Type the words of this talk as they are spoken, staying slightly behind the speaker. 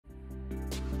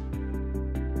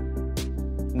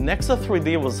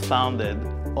Nexa3D was founded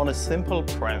on a simple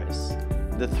premise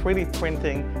that 3D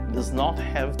printing does not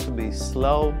have to be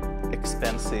slow,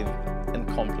 expensive, and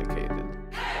complicated.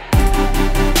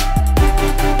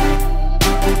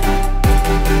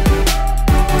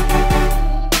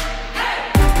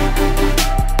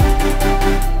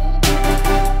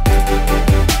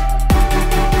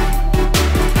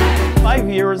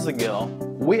 Years ago,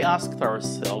 we asked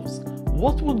ourselves,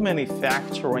 what would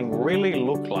manufacturing really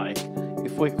look like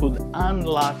if we could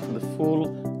unlock the full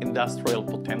industrial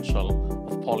potential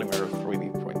of polymer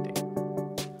 3D printing?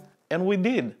 And we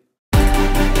did.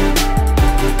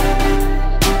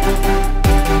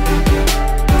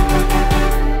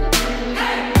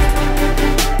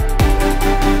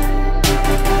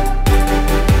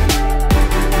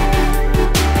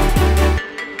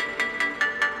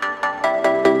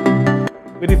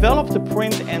 We developed a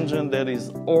print engine that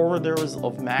is orders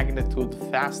of magnitude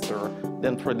faster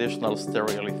than traditional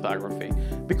stereolithography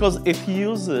because it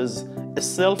uses a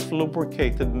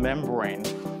self-lubricated membrane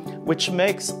which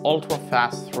makes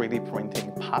ultra-fast 3D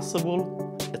printing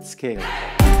possible at scale.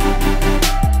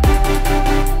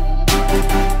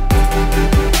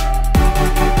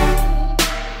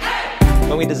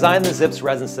 When we designed the XiP's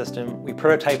resin system, we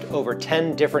prototyped over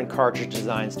 10 different cartridge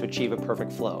designs to achieve a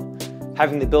perfect flow.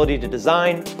 Having the ability to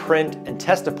design, print, and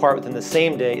test a part within the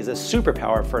same day is a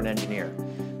superpower for an engineer.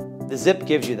 The XiP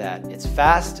gives you that. It's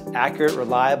fast, accurate,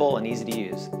 reliable, and easy to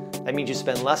use. That means you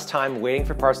spend less time waiting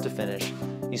for parts to finish,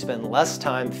 you spend less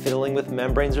time fiddling with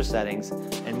membranes or settings,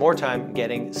 and more time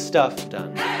getting stuff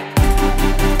done.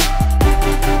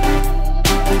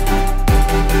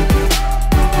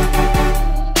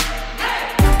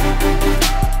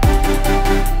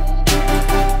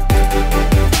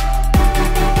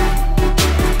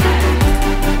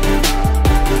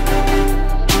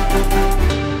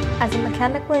 As a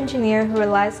mechanical engineer who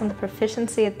relies on the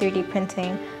proficiency of 3D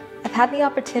printing, I've had the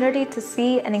opportunity to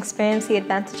see and experience the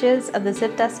advantages of the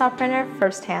XiP desktop printer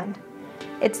firsthand.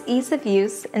 Its ease of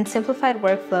use and simplified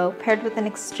workflow paired with an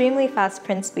extremely fast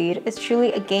print speed is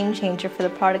truly a game changer for the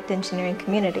product engineering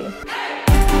community.